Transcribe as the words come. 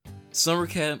Summer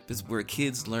camp is where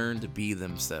kids learn to be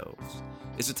themselves.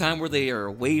 It's a time where they are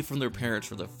away from their parents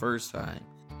for the first time,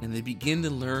 and they begin to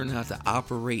learn how to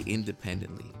operate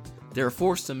independently. They are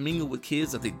forced to mingle with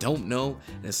kids that they don't know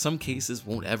and in some cases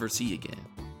won't ever see again.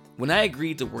 When I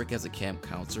agreed to work as a camp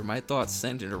counselor, my thoughts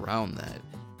centered around that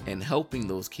and helping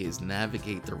those kids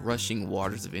navigate the rushing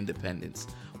waters of independence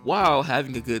while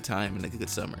having a good time and a good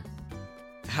summer.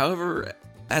 However,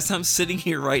 as I'm sitting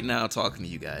here right now talking to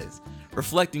you guys,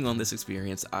 reflecting on this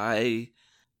experience, I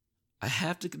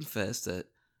have to confess that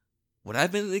what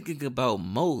I've been thinking about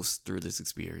most through this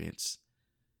experience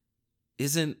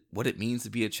isn't what it means to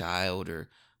be a child or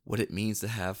what it means to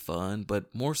have fun,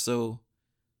 but more so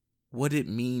what it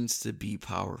means to be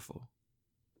powerful.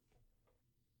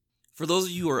 For those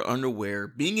of you who are unaware,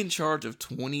 being in charge of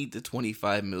 20 to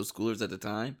 25 middle schoolers at the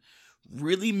time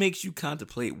really makes you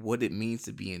contemplate what it means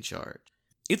to be in charge.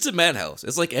 It's a madhouse.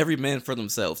 It's like every man for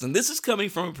themselves. And this is coming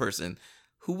from a person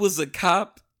who was a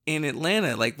cop in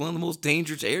Atlanta, like one of the most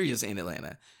dangerous areas in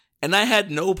Atlanta. And I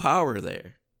had no power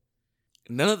there.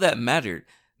 None of that mattered.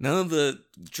 None of the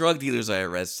drug dealers I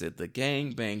arrested, the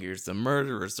gangbangers, the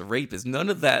murderers, the rapists, none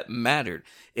of that mattered.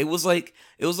 It was like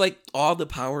all the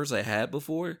powers I had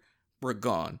before were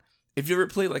gone. If you ever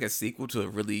played like a sequel to a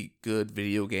really good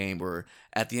video game where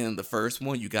at the end of the first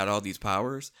one you got all these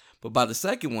powers, but by the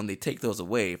second one they take those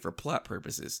away for plot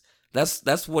purposes.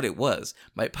 That's what it was.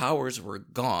 My powers were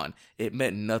gone. It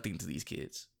meant nothing to these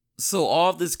kids. So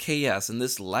all this chaos and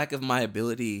this lack of my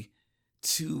ability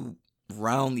to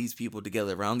round these people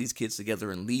together, round these kids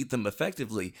together and lead them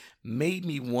effectively made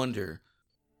me wonder,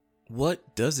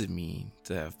 what does it mean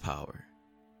to have power?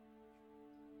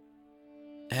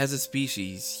 As a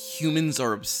species, humans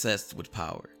are obsessed with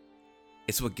power.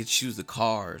 It's what gets you the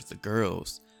cars, the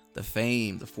girls, the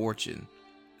fame, the fortune.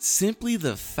 Simply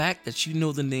the fact that you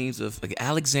know the names of like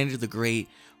Alexander the Great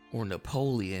or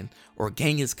Napoleon or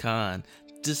Genghis Khan,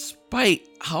 despite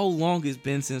how long it's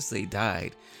been since they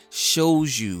died,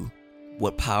 shows you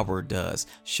what power does,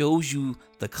 shows you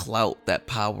the clout that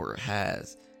power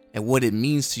has and what it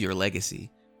means to your legacy.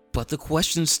 But the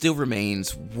question still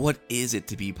remains, what is it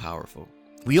to be powerful?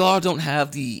 We all don't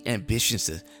have the ambitions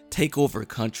to take over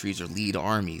countries or lead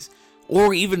armies,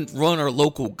 or even run our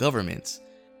local governments.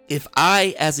 If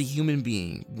I, as a human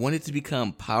being, wanted to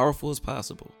become powerful as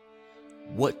possible,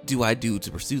 what do I do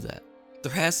to pursue that?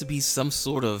 There has to be some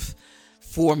sort of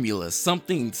formula,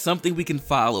 something we can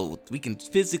follow, we can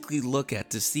physically look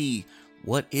at to see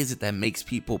what is it that makes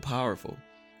people powerful.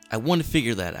 I want to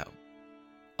figure that out.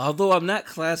 Although I'm not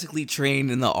classically trained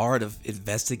in the art of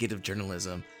investigative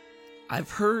journalism, I've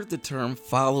heard the term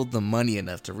follow the money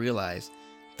enough to realize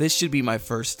this should be my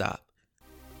first stop.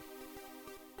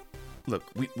 Look,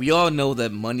 we all know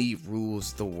that money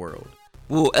rules the world.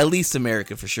 Well, at least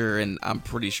America for sure, and I'm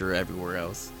pretty sure everywhere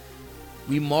else.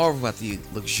 We marvel at the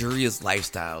luxurious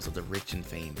lifestyles of the rich and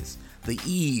famous, the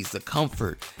ease, the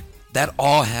comfort, that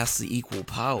all has to equal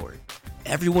power.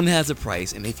 Everyone has a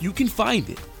price, and if you can find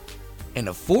it and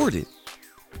afford it,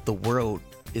 the world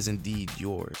is indeed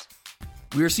yours.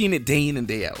 We are seeing it day in and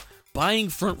day out, buying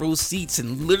front row seats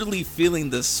and literally feeling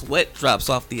the sweat drops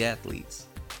off the athletes.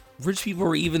 Rich people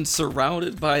are even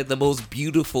surrounded by the most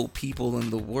beautiful people in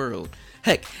the world.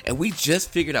 Heck, and we just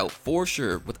figured out for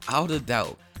sure, without a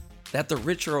doubt, that the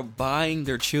rich are buying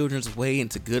their children's way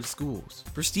into good schools,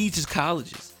 prestigious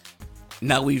colleges.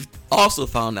 Now, we've also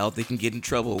found out they can get in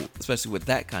trouble, especially with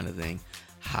that kind of thing.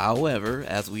 However,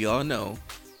 as we all know,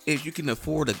 if you can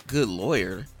afford a good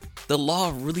lawyer, the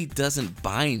law really doesn't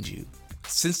bind you.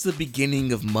 Since the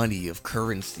beginning of money, of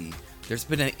currency, there's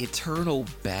been an eternal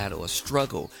battle, a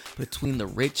struggle between the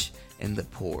rich and the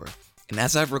poor. And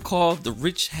as I recall, the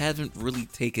rich haven't really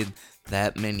taken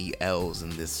that many L's in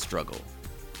this struggle,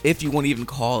 if you want to even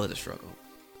call it a struggle.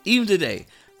 Even today,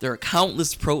 there are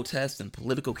countless protests and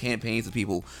political campaigns of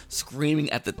people screaming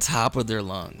at the top of their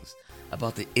lungs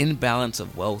about the imbalance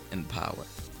of wealth and power.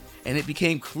 And it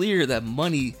became clear that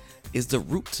money is the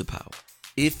root to power.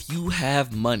 If you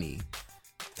have money,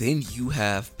 then you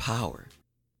have power.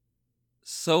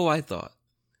 So I thought,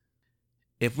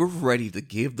 if we're ready to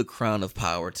give the crown of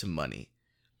power to money,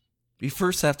 we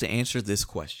first have to answer this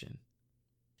question.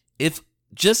 If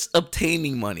just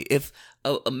obtaining money, if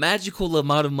a magical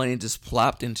amount of money just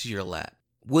plopped into your lap,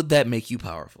 would that make you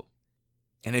powerful?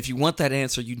 And if you want that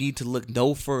answer, you need to look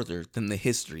no further than the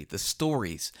history, the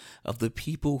stories of the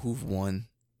people who've won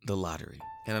the lottery.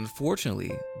 And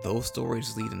unfortunately, those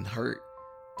stories lead in hurt,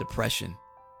 depression,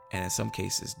 and in some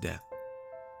cases, death.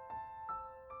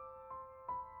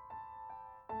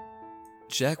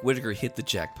 Jack Whittaker hit the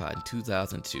jackpot in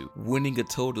 2002, winning a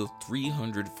total of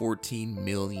 $314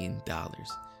 million.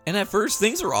 And at first,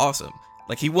 things were awesome.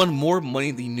 Like, he won more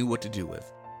money than he knew what to do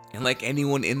with. And like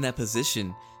anyone in that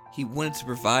position, he wanted to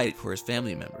provide for his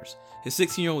family members, his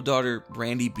 16-year-old daughter,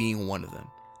 Brandy, being one of them.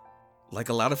 Like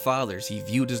a lot of fathers, he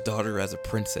viewed his daughter as a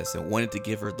princess and wanted to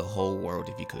give her the whole world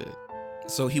if he could.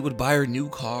 So he would buy her new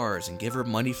cars and give her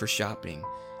money for shopping.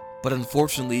 But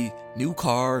unfortunately, new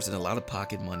cars and a lot of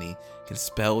pocket money can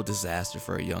spell disaster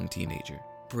for a young teenager.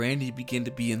 Brandy began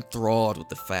to be enthralled with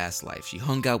the fast life. She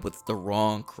hung out with the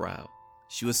wrong crowd.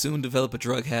 She would soon develop a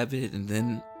drug habit and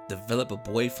then develop a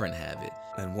boyfriend habit.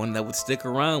 And one that would stick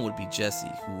around would be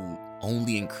Jesse, who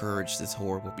only encouraged this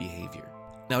horrible behavior.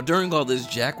 Now, during all this,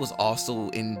 Jack was also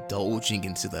indulging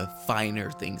into the finer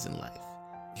things in life.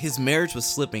 His marriage was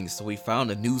slipping, so he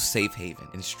found a new safe haven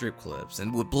in strip clubs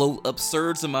and would blow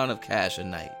absurd amount of cash a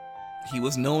night. He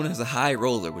was known as a high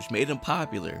roller, which made him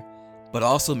popular, but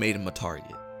also made him a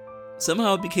target.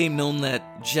 Somehow it became known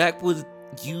that Jack would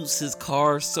use his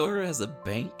car sort of as a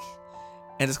bank,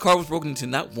 and his car was broken into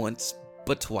not once,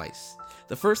 but twice.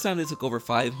 The first time they took over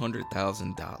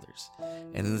 $500,000,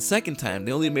 and then the second time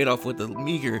they only made off with a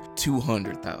meager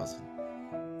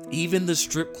 $200,000. Even the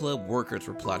strip club workers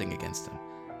were plotting against him,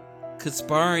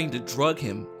 conspiring to drug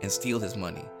him and steal his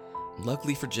money.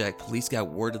 Luckily for Jack, police got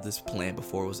word of this plan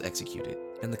before it was executed,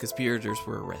 and the conspirators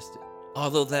were arrested.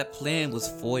 Although that plan was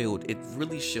foiled, it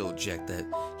really showed Jack that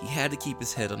he had to keep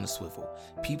his head on the swivel.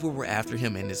 People were after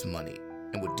him and his money,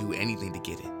 and would do anything to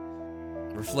get it.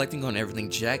 Reflecting on everything,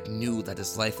 Jack knew that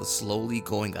his life was slowly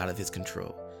going out of his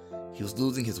control. He was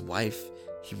losing his wife,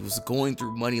 he was going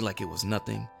through money like it was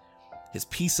nothing, his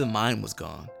peace of mind was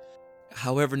gone.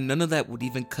 However, none of that would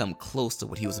even come close to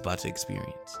what he was about to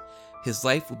experience. His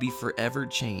life would be forever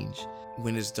changed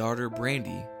when his daughter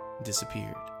Brandy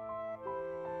disappeared.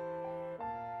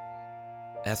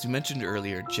 As we mentioned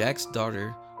earlier, Jack's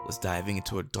daughter was diving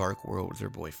into a dark world with her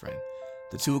boyfriend.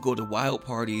 The two would go to wild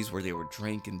parties where they would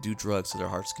drink and do drugs to their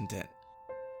heart's content.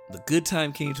 The good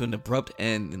time came to an abrupt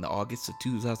end in the August of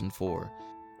 2004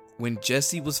 when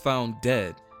Jesse was found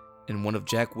dead in one of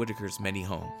Jack Whittaker's many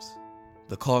homes.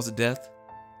 The cause of death?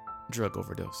 Drug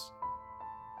overdose.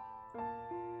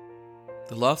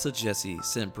 The loss of Jesse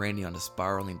sent Brandy on a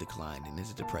spiraling decline and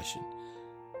into depression.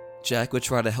 Jack would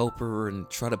try to help her and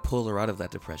try to pull her out of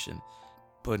that depression,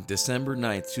 but on December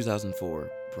 9th,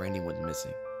 2004, Brandy went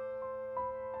missing.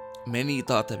 Many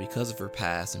thought that because of her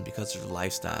past and because of her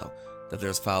lifestyle, that there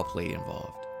was foul play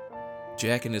involved.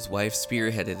 Jack and his wife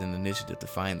spearheaded an initiative to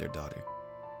find their daughter.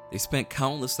 They spent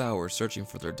countless hours searching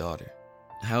for their daughter.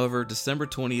 However, December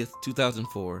 20th,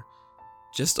 2004,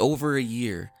 just over a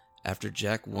year after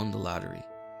Jack won the lottery,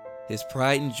 his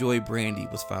pride and joy Brandy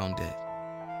was found dead.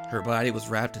 Her body was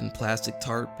wrapped in plastic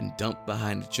tarp and dumped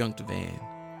behind a junked van.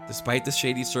 Despite the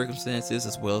shady circumstances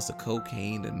as well as the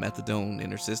cocaine and methadone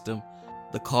in her system,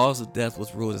 the cause of death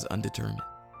was ruled as undetermined.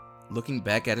 Looking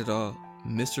back at it all,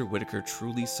 Mr. Whittaker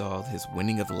truly saw his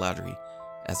winning of the lottery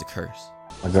as a curse.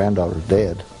 My granddaughter's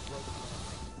dead,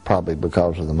 probably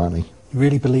because of the money. You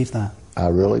really believe that? I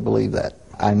really believe that.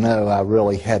 I know I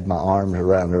really had my arms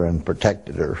around her and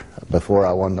protected her before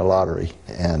I won the lottery.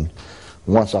 And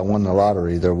once I won the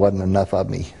lottery, there wasn't enough of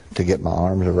me to get my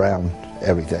arms around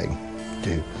everything,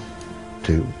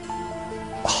 to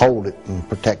hold it and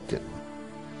protect it.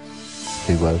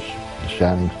 She was the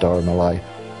shining star of my life.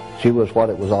 She was what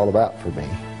it was all about for me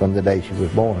from the day she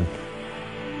was born.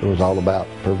 It was all about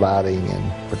providing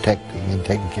and protecting and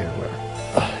taking care of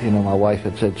her. You know, my wife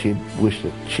had said she'd wished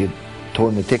that she'd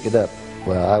torn the ticket up.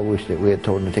 Well, I wish that we had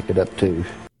torn the ticket up too.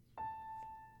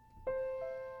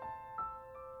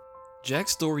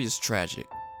 Jack's story is tragic,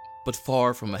 but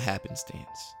far from a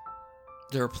happenstance.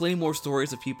 There are plenty more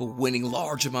stories of people winning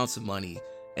large amounts of money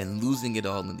and losing it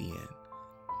all in the end.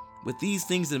 With these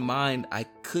things in mind, I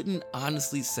couldn't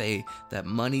honestly say that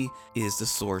money is the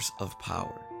source of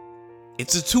power.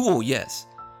 It's a tool, yes,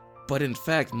 but in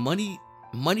fact, money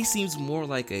seems more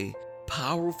like a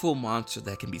powerful monster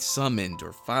that can be summoned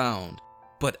or found,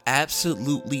 but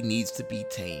absolutely needs to be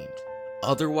tamed.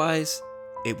 Otherwise,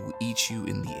 it will eat you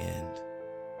in the end.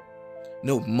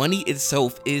 No, money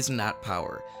itself is not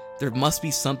power. There must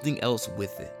be something else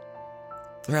with it.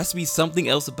 There has to be something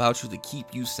else about you to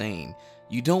keep you sane.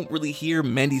 You don't really hear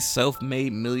many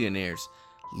self-made millionaires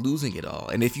losing it all.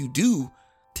 And if you do,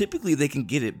 typically they can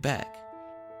get it back.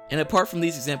 And apart from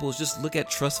these examples, just look at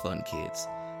trust fund kids.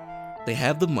 They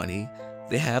have the money,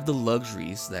 they have the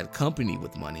luxuries that accompany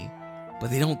with money,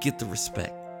 but they don't get the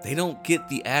respect. They don't get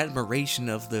the admiration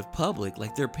of the public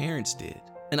like their parents did.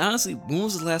 And honestly, when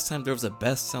was the last time there was a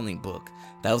best-selling book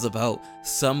that was about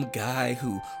some guy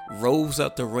who rose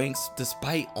up the ranks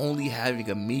despite only having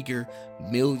a meager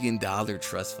 $1 million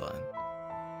trust fund?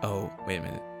 Oh, wait a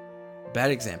minute.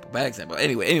 Bad example.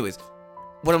 Anyways,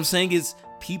 what I'm saying is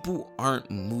people aren't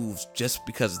moved just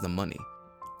because of the money.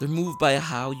 They're moved by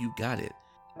how you got it.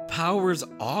 Power is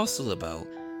also about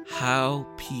how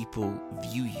people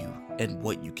view you and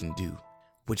what you can do.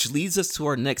 Which leads us to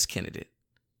our next candidate,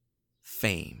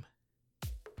 fame.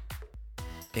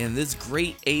 In this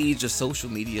great age of social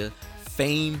media,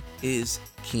 fame is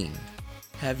king.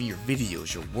 Having your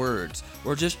videos, your words,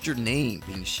 or just your name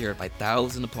being shared by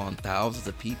thousands upon thousands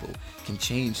of people can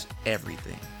change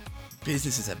everything.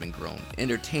 Businesses have been grown,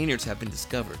 entertainers have been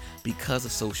discovered because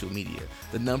of social media.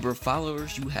 The number of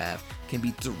followers you have can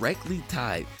be directly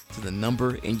tied to the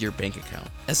number in your bank account.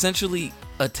 Essentially,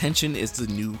 attention is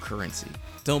the new currency.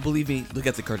 Don't believe me? Look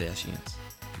at the Kardashians.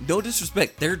 No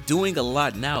disrespect, they're doing a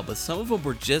lot now, but some of them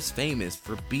were just famous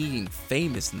for being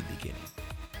famous in the beginning.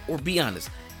 Or be honest,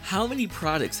 how many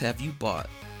products have you bought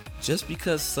just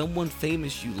because someone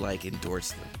famous you like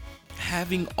endorsed them?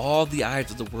 Having all the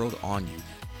eyes of the world on you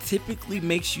typically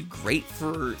makes you great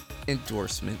for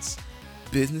endorsements.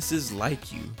 Businesses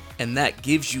like you, and that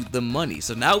gives you the money.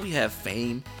 So now we have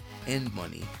fame and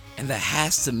money, and that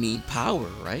has to mean power,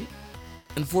 right?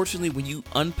 Unfortunately, when you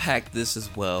unpack this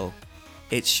as well,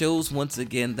 it shows once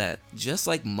again that just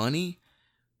like money,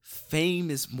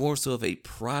 fame is more so of a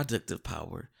product of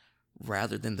power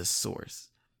rather than the source.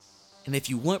 And if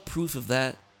you want proof of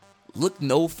that, look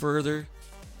no further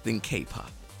than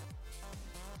K-pop.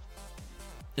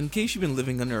 In case you've been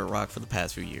living under a rock for the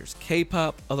past few years,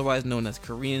 K-pop, otherwise known as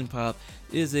Korean pop,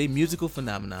 is a musical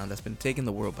phenomenon that's been taking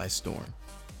the world by storm.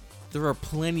 There are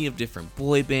plenty of different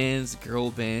boy bands,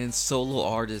 girl bands, solo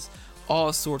artists,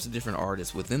 all sorts of different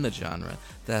artists within the genre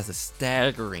that has a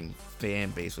staggering fan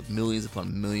base with millions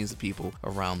upon millions of people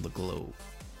around the globe.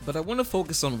 But I want to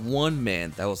focus on one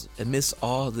man that was amidst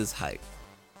all this hype.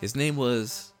 His name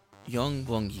was Young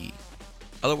Bong-yi,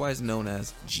 otherwise known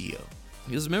as Geo.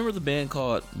 He was a member of the band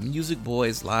called Music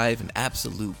Boys Live in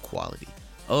Absolute Quality,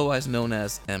 otherwise known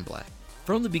as MBLAQ.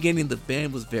 From the beginning, the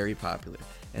band was very popular,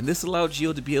 and this allowed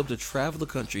Geo to be able to travel the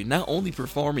country not only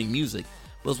performing music,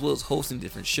 but as well as hosting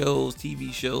different shows,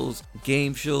 TV shows,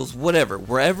 game shows, whatever.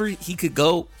 Wherever he could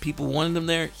go, people wanted him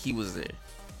there, he was there.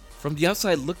 From the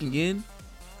outside looking in,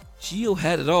 Geo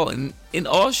had it all, and in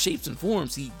all shapes and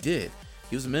forms, he did.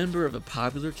 He was a member of a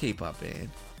popular K-pop band.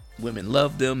 Women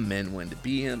loved him, men wanted to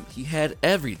be him. He had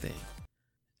everything.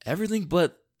 Everything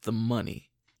but the money.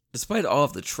 Despite all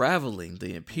of the traveling,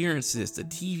 the appearances, the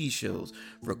TV shows,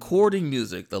 recording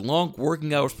music, the long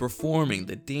working hours performing,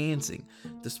 the dancing,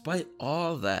 despite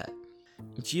all that,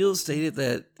 Geo stated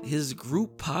that his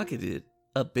group pocketed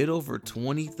a bit over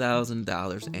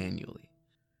 $20,000 annually.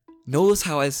 Notice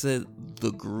how I said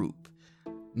the group.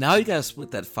 Now you gotta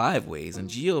split that 5 ways, and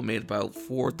Geo made about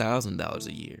 $4,000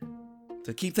 a year.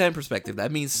 To keep that in perspective,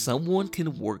 that means someone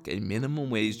can work a minimum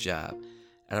wage job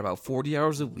at about 40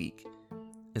 hours a week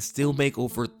and still make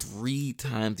over 3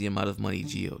 times the amount of money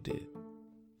Geo did.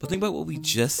 But think about what we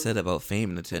just said about fame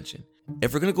and attention.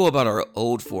 If we're gonna go about our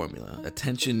old formula,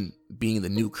 attention being the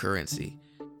new currency,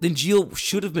 then Geo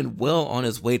should have been well on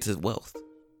his way to wealth.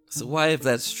 So why, if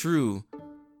that's true,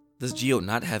 does Geo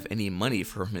not have any money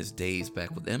from his days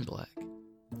back with MBLAQ?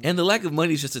 And the lack of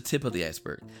money is just the tip of the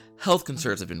iceberg. Health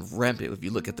concerns have been rampant if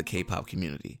you look at the K-pop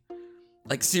community.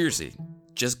 Like seriously,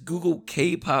 just Google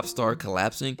K-pop star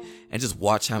collapsing and just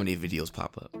watch how many videos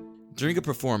pop up. During a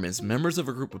performance, members of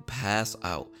a group would pass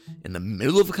out in the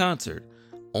middle of a concert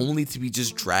only to be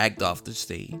just dragged off the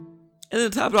stage. And then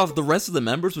to top it off, the rest of the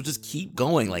members would just keep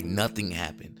going like nothing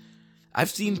happened. I've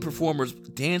seen performers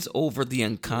dance over the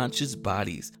unconscious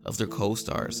bodies of their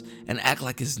co-stars and act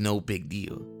like it's no big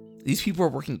deal. These people are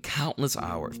working countless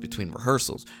hours between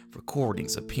rehearsals,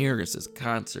 recordings, appearances,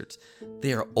 concerts.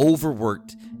 They are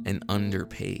overworked and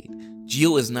underpaid.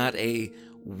 Geo is not a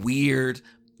weird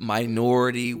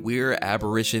minority, weird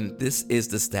aberration. This is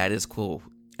the status quo.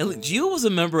 And look, Geo was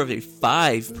a member of a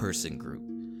 5-person group.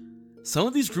 Some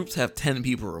of these groups have 10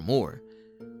 people or more.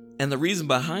 And the reason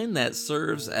behind that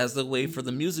serves as the way for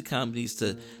the music companies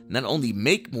to not only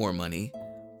make more money,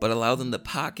 but allow them to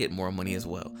pocket more money as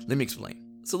well. Let me explain.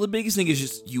 So the biggest thing is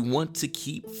just you want to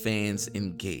keep fans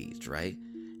engaged, right?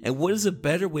 And what is a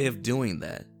better way of doing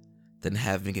that than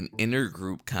having an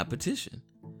intergroup competition?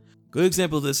 Good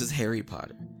example of this is Harry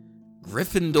Potter.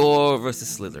 Gryffindor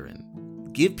versus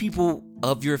Slytherin. Give people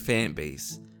of your fan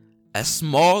base a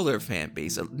smaller fan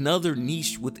base, another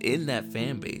niche within that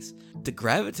fan base to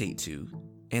gravitate to,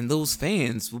 and those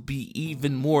fans will be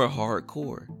even more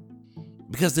hardcore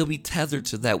because they'll be tethered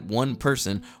to that one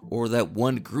person or that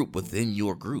one group within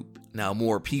your group. Now,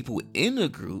 more people in a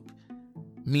group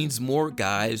means more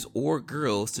guys or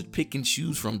girls to pick and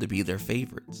choose from to be their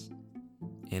favorites.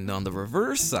 And on the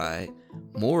reverse side,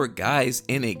 more guys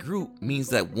in a group means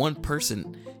that one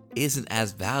person isn't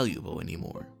as valuable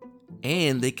anymore,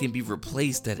 and they can be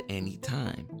replaced at any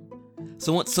time.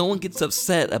 So once someone gets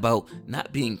upset about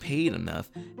not being paid enough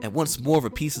and wants more of a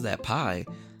piece of that pie,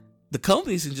 the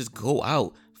companies can just go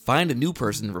out, find a new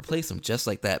person and replace them just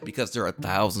like that, because there are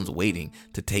thousands waiting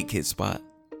to take his spot.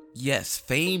 Yes,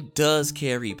 fame does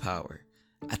carry power.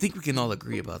 I think we can all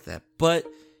agree about that, but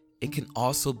it can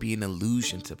also be an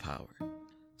illusion to power.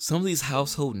 Some of these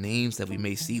household names that we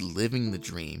may see living the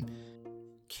dream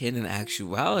can in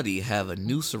actuality have a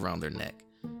noose around their neck,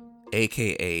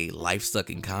 aka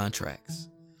life-sucking contracts.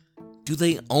 Do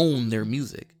they own their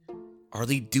music? Are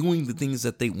they doing the things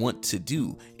that they want to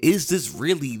do? Is this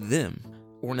really them?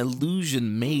 Or an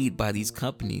illusion made by these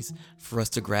companies for us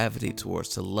to gravitate towards,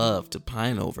 to love, to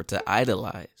pine over, to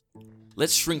idolize?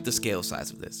 Let's shrink the scale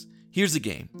size of this. Here's the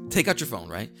game. Take out your phone,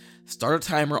 right? Start a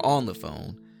timer on the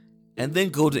phone, and then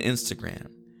go to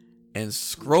Instagram and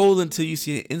scroll until you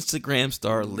see an Instagram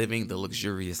star living the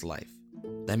luxurious life.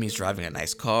 That means driving a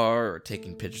nice car or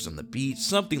taking pictures on the beach,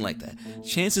 something like that.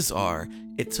 Chances are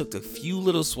it took a few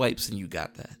little swipes and you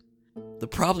got that. The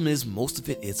problem is most of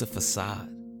it is a facade.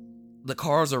 The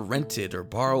cars are rented or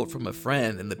borrowed from a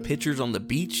friend, and the pictures on the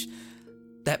beach,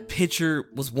 that picture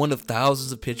was one of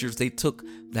thousands of pictures they took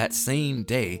that same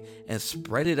day and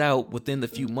spread it out within a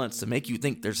few months to make you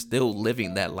think they're still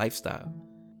living that lifestyle.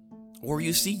 Or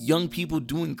you see young people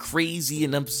doing crazy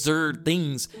and absurd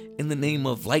things in the name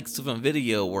of likes of a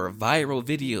video or a viral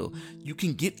video. You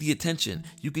can get the attention,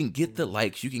 you can get the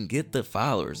likes, you can get the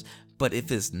followers, but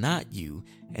if it's not you,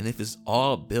 and if it's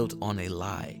all built on a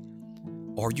lie,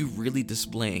 are you really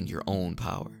displaying your own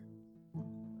power?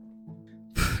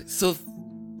 So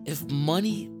if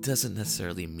money doesn't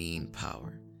necessarily mean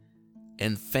power,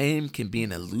 and fame can be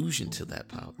an illusion to that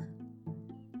power,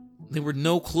 then we're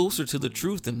no closer to the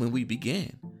truth than when we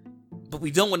began. But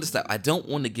we don't want to stop. I don't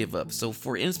want to give up. So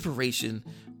for inspiration,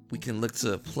 we can look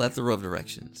to a plethora of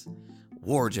directions.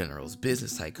 War generals,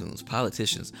 business tycoons,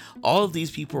 politicians, all of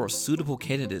these people are suitable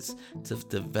candidates to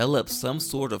develop some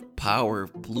sort of power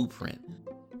blueprint.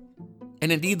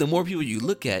 And indeed, the more people you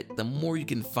look at, the more you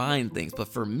can find things. But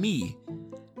for me,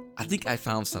 I think I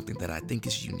found something that I think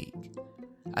is unique.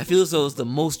 I feel as though it's the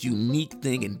most unique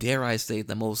thing, and dare I say,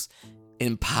 the most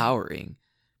empowering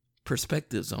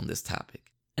perspectives on this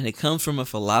topic. And it comes from a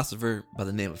philosopher by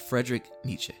the name of Friedrich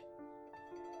Nietzsche.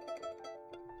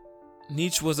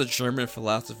 Nietzsche was a German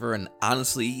philosopher, and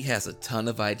honestly, he has a ton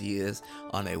of ideas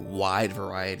on a wide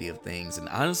variety of things, and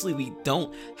honestly, we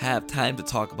don't have time to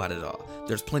talk about it all.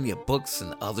 There's plenty of books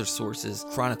and other sources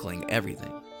chronicling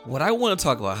everything. What I want to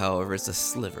talk about, however, is a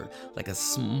sliver, like a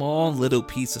small little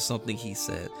piece of something he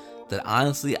said that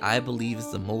honestly I believe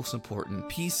is the most important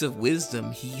piece of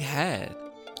wisdom he had.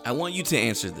 I want you to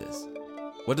answer this.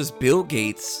 What does Bill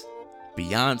Gates,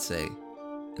 Beyonce,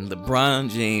 and LeBron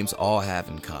James all have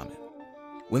in common?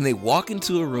 When they walk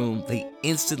into a room, they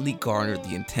instantly garner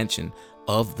the attention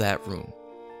of that room.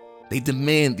 They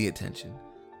demand the attention.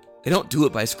 They don't do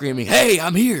it by screaming, "Hey,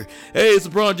 I'm here. Hey, it's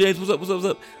LeBron James. What's up, what's up, what's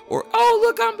up?" Or, "Oh,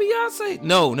 look, I'm Beyonce."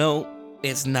 No,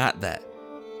 it's not that.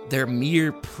 Their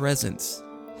mere presence,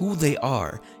 who they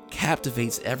are,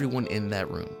 captivates everyone in that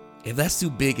room. If that's too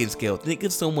big in scale, think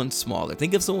of someone smaller.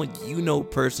 Think of someone you know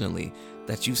personally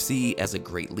that you see as a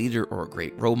great leader or a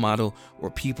great role model or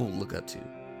people look up to.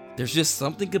 There's just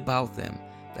something about them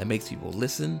that makes people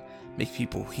listen, makes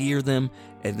people hear them,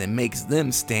 and then makes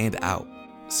them stand out.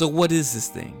 So what is this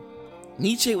thing?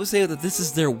 Nietzsche would say that this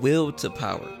is their will to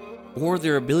power, or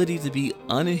their ability to be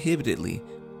uninhibitedly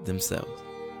themselves.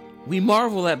 We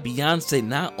marvel at Beyonce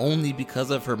not only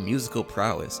because of her musical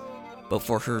prowess, but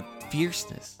for her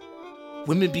fierceness.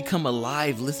 Women become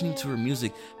alive listening to her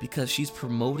music because she's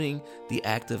promoting the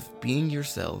act of being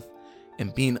yourself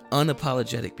and being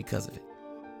unapologetic because of it.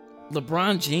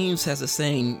 LeBron James has a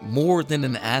saying, "more than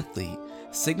an athlete,"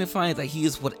 signifying that he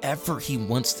is whatever he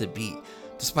wants to be,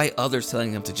 despite others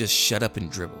telling him to just shut up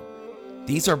and dribble.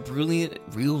 These are brilliant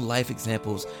real-life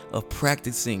examples of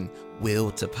practicing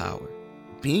will to power.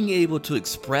 Being able to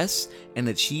express and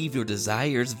achieve your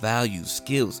desires, values,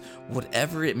 skills,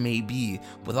 whatever it may be,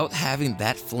 without having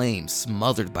that flame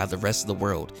smothered by the rest of the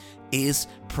world, is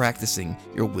practicing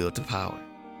your will to power.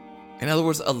 In other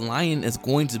words, a lion is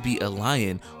going to be a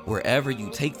lion wherever you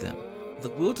take them. The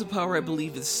will to power, I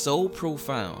believe, is so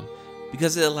profound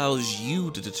because it allows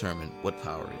you to determine what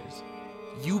power is.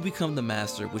 You become the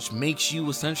master, which makes you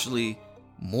essentially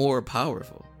more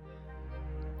powerful.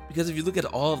 Because if you look at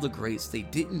all of the greats, they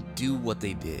didn't do what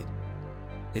they did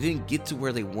They didn't get to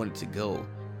where they wanted to go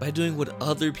by doing what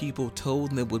other people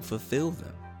told them would fulfill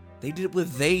them. They did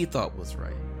what they thought was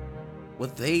right,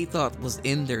 what they thought was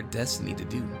in their destiny to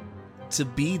do. To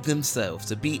be themselves,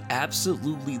 to be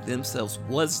absolutely themselves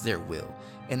was their will,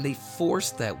 and they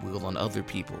forced that will on other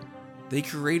people. They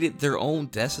created their own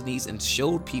destinies and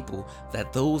showed people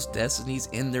that those destinies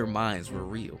in their minds were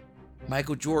real.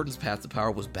 Michael Jordan's path to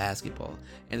power was basketball,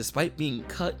 and despite being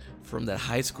cut from that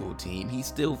high school team, he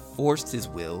still forced his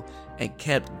will and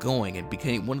kept going and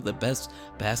became one of the best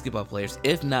basketball players,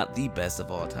 if not the best of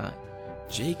all time.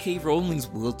 J.K. Rowling's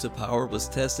will to power was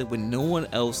tested when no one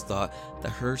else thought that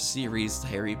her series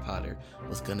Harry Potter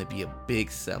was going to be a big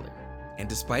seller. And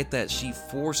despite that, she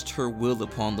forced her will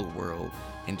upon the world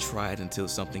and tried until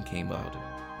something came out of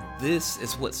it. This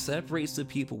is what separates the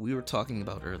people we were talking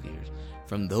about earlier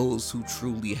from those who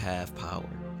truly have power.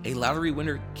 A lottery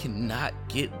winner cannot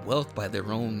get wealth by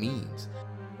their own means.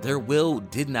 Their will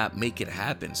did not make it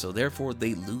happen, so therefore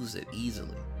they lose it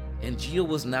easily. And Gio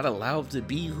was not allowed to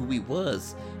be who he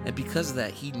was, and because of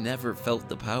that, he never felt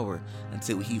the power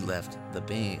until he left the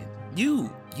band.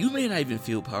 You may not even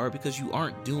feel power because you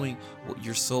aren't doing what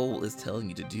your soul is telling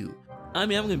you to do. I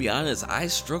mean, I'm gonna be honest, I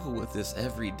struggle with this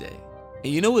every day.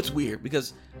 And you know what's weird?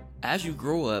 Because as you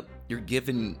grow up, you're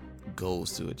given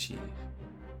goals to achieve.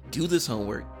 Do this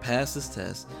homework, pass this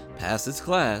test, pass this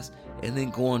class, and then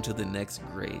go on to the next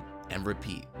grade and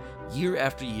repeat. Year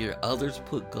after year, others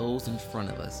put goals in front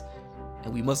of us,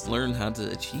 and we must learn how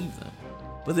to achieve them.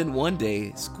 But then one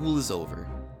day, school is over,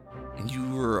 and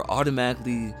you are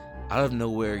automatically, out of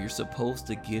nowhere, you're supposed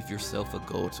to give yourself a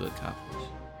goal to accomplish.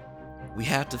 We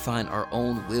have to find our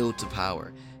own will to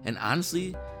power, and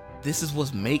honestly, this is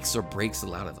what makes or breaks a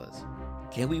lot of us.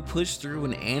 Can we push through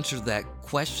and answer that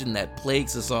question that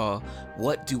plagues us all,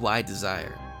 what do I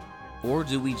desire? Or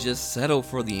do we just settle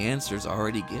for the answers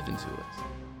already given to us?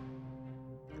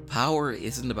 Power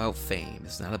isn't about fame,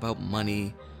 it's not about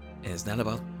money, and it's not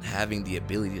about having the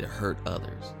ability to hurt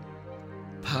others.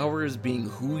 Power is being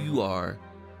who you are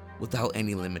without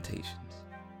any limitations.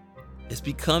 It's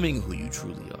becoming who you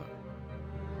truly are.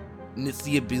 And it's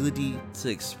the ability to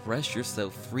express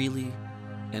yourself freely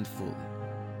and fully.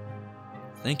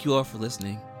 Thank you all for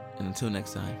listening, and until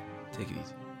next time, take it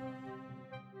easy.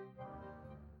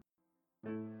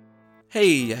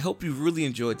 Hey, I hope you really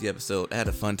enjoyed the episode. I had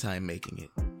a fun time making it.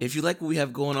 If you like what we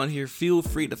have going on here, feel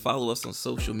free to follow us on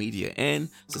social media and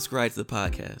subscribe to the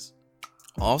podcast.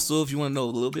 Also, if you want to know a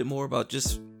little bit more about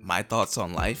just my thoughts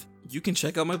on life, you can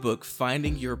check out my book,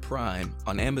 Finding Your Prime,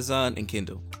 on Amazon and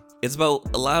Kindle. It's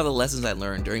about a lot of the lessons I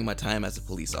learned during my time as a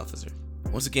police officer.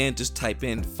 Once again, just type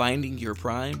in Finding Your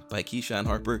Prime by Keyshawn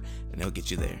Harper and it'll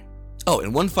get you there. Oh,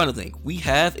 and one final thing, we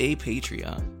have a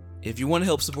Patreon. If you want to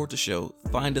help support the show,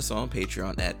 find us on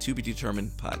Patreon at To Be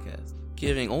Determined Podcast.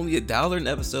 Giving only $1 an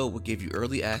episode will give you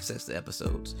early access to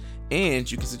episodes,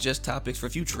 and you can suggest topics for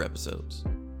future episodes.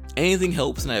 Anything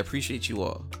helps, and I appreciate you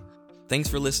all. Thanks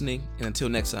for listening, and until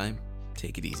next time,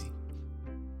 take it easy.